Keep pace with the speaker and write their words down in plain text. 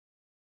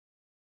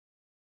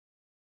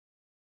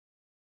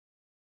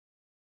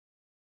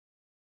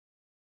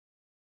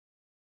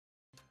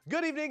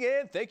Good evening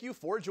and thank you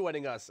for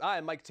joining us.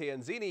 I'm Mike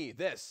Tanzini.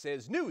 This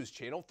is News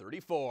Channel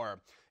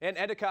 34. An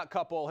Endicott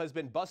couple has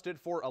been busted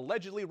for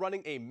allegedly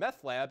running a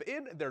meth lab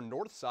in their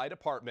North Side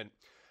apartment.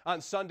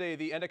 On Sunday,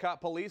 the Endicott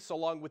police,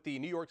 along with the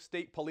New York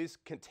State Police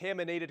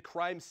Contaminated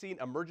Crime Scene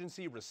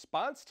Emergency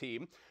Response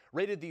Team,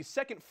 raided the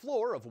second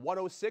floor of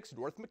 106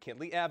 North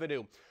McKinley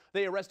Avenue.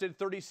 They arrested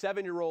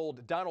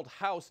 37-year-old Donald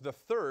House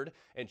III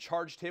and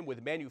charged him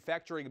with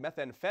manufacturing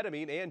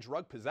methamphetamine and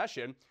drug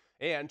possession.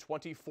 And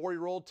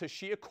 24-year-old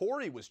Tashia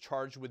Corey was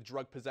charged with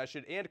drug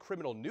possession and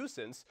criminal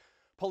nuisance.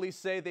 Police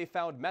say they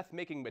found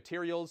meth-making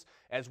materials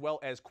as well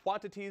as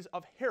quantities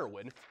of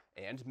heroin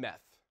and meth.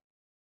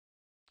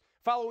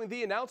 Following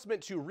the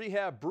announcement to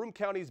rehab Broome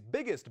County's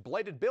biggest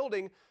blighted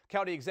building,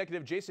 County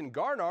Executive Jason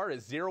Garnar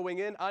is zeroing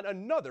in on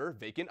another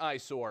vacant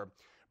eyesore.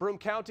 Broome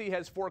County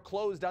has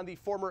foreclosed on the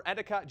former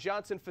Endicott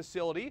Johnson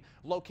facility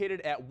located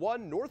at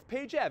 1 North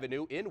Page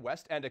Avenue in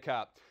West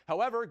Endicott.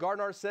 However,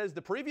 Garnar says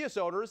the previous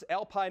owners,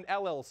 Alpine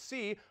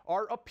LLC,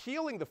 are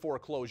appealing the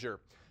foreclosure.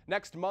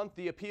 Next month,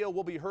 the appeal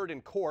will be heard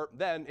in court.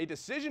 Then a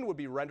decision would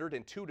be rendered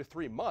in 2 to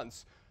 3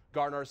 months.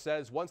 Garnar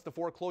says once the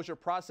foreclosure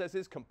process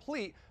is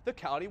complete, the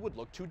county would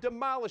look to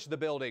demolish the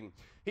building.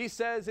 He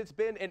says it's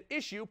been an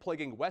issue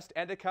plaguing West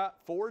Endicott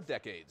for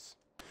decades.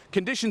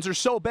 Conditions are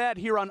so bad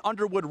here on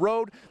Underwood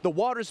Road, the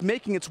water's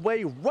making its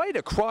way right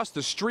across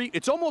the street.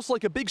 It's almost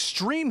like a big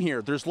stream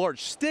here. There's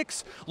large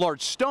sticks,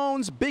 large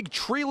stones, big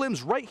tree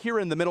limbs right here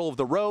in the middle of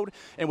the road.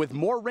 And with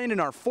more rain in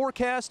our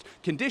forecast,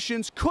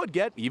 conditions could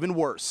get even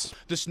worse.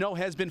 The snow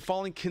has been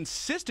falling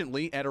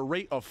consistently at a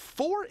rate of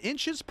 4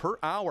 inches per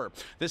hour.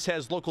 This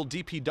has local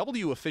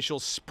DPW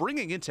officials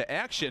springing into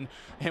action.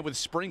 And with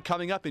spring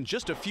coming up in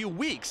just a few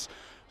weeks,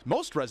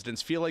 most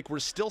residents feel like we're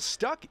still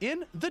stuck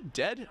in the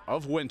dead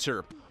of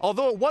winter.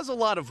 Although it was a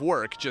lot of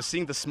work, just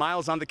seeing the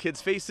smiles on the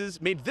kids'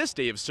 faces made this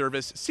day of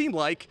service seem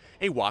like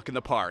a walk in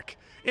the park.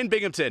 In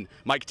Binghamton,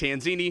 Mike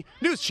Tanzini,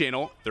 News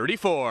Channel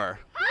 34.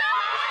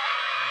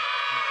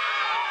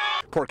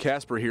 Poor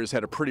Casper here has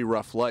had a pretty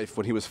rough life.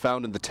 When he was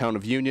found in the town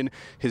of Union,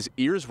 his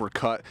ears were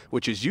cut,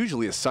 which is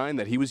usually a sign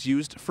that he was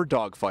used for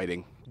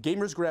dogfighting.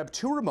 Gamers grab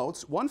 2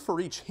 remotes, 1 for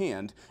each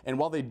hand, and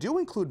while they do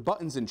include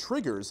buttons and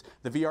triggers,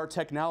 the VR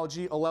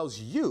technology allows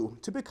you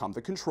to become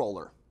the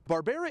controller.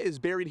 Barbera is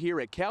buried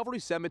here at Calvary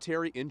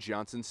Cemetery in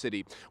Johnson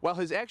City. While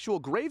his actual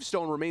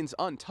gravestone remains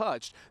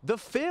untouched, the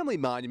family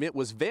monument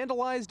was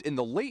vandalized in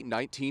the late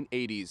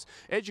 1980s.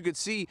 As you can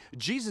see,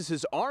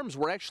 Jesus' arms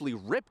were actually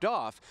ripped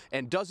off,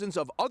 and dozens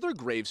of other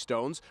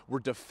gravestones were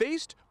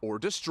defaced or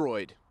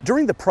destroyed.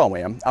 During the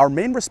Pro-Am, our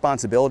main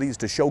responsibility is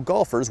to show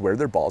golfers where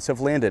their balls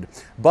have landed.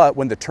 But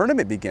when the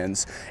tournament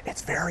begins,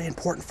 it's very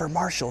important for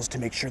marshals to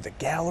make sure the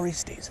gallery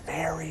stays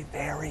very,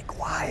 very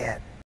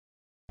quiet.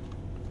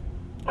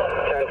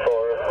 10-4,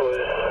 who's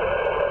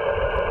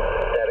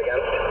dead again?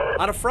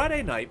 On a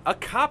Friday night, a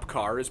cop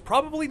car is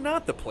probably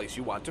not the place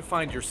you want to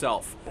find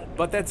yourself.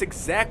 But that's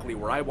exactly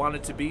where I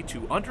wanted to be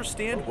to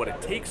understand what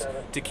it takes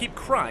to keep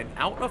crime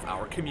out of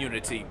our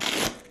community.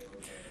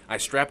 I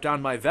strapped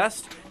on my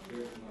vest,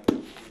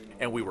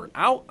 and we were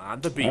out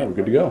on the beat. All right, we're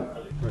good to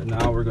go. Right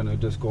now we're gonna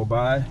just go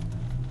by,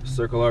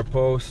 circle our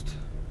post,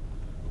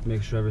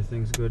 make sure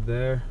everything's good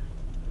there,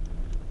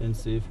 and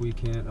see if we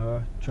can't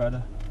try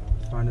to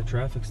find a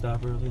traffic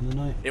stop early in the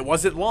night. It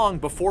wasn't long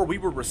before we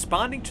were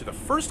responding to the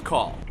first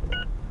call.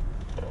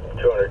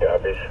 200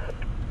 copies.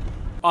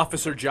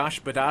 Officer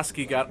Josh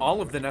Badowski got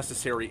all of the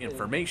necessary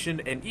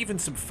information and even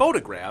some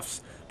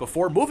photographs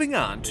before moving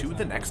on to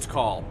the next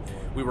call.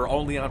 We were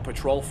only on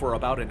patrol for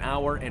about an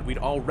hour and we'd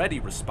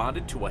already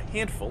responded to a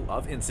handful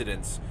of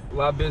incidents. A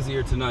lot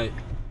busier tonight.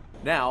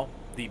 Now,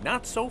 the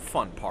not so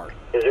fun part.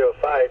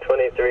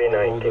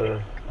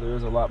 05-2319.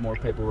 There's a lot more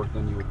paperwork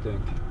than you would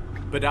think.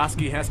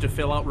 Badowski has to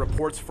fill out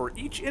reports for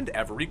each and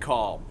every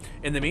call.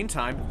 In the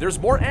meantime, there's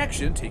more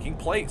action taking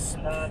place.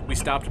 We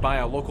stopped by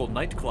a local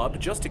nightclub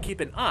just to keep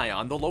an eye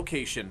on the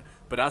location.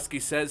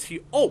 Badowski says he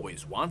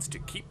always wants to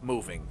keep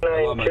moving.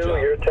 I love my job.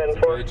 It's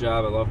a great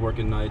job. I love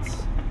working nights.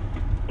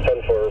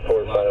 10-4,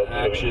 report A lot of file,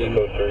 action,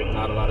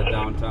 not a lot of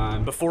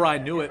downtime. Before I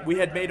knew it, we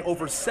had made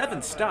over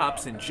 7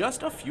 stops in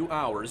just a few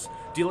hours,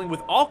 dealing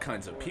with all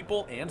kinds of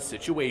people and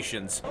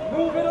situations.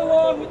 Move it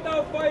along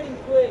without fighting,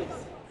 please.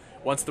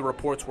 Once the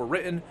reports were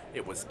written,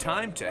 it was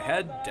time to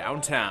head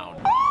downtown.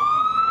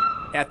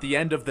 At the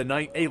end of the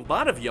night, a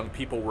lot of young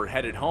people were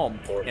headed home,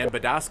 and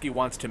Badowski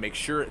wants to make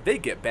sure they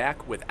get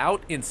back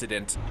without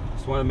incident.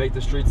 Just want to make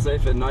the streets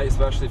safe at night,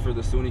 especially for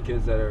the SUNY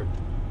kids that are,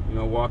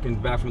 walking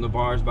back from the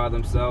bars by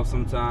themselves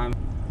sometime.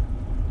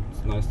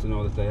 It's nice to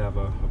know that they have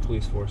a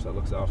police force that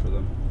looks out for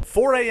them.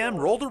 4 a.m.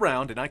 rolled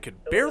around and I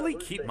could barely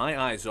keep my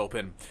eyes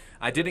open.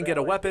 I didn't get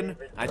a weapon,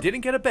 I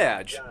didn't get a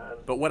badge,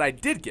 but what I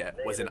did get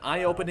was an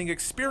eye-opening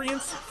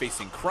experience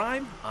facing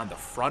crime on the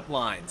front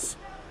lines.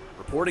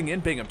 Reporting in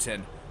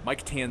Binghamton,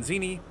 Mike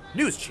Tanzini,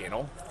 News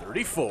Channel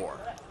 34.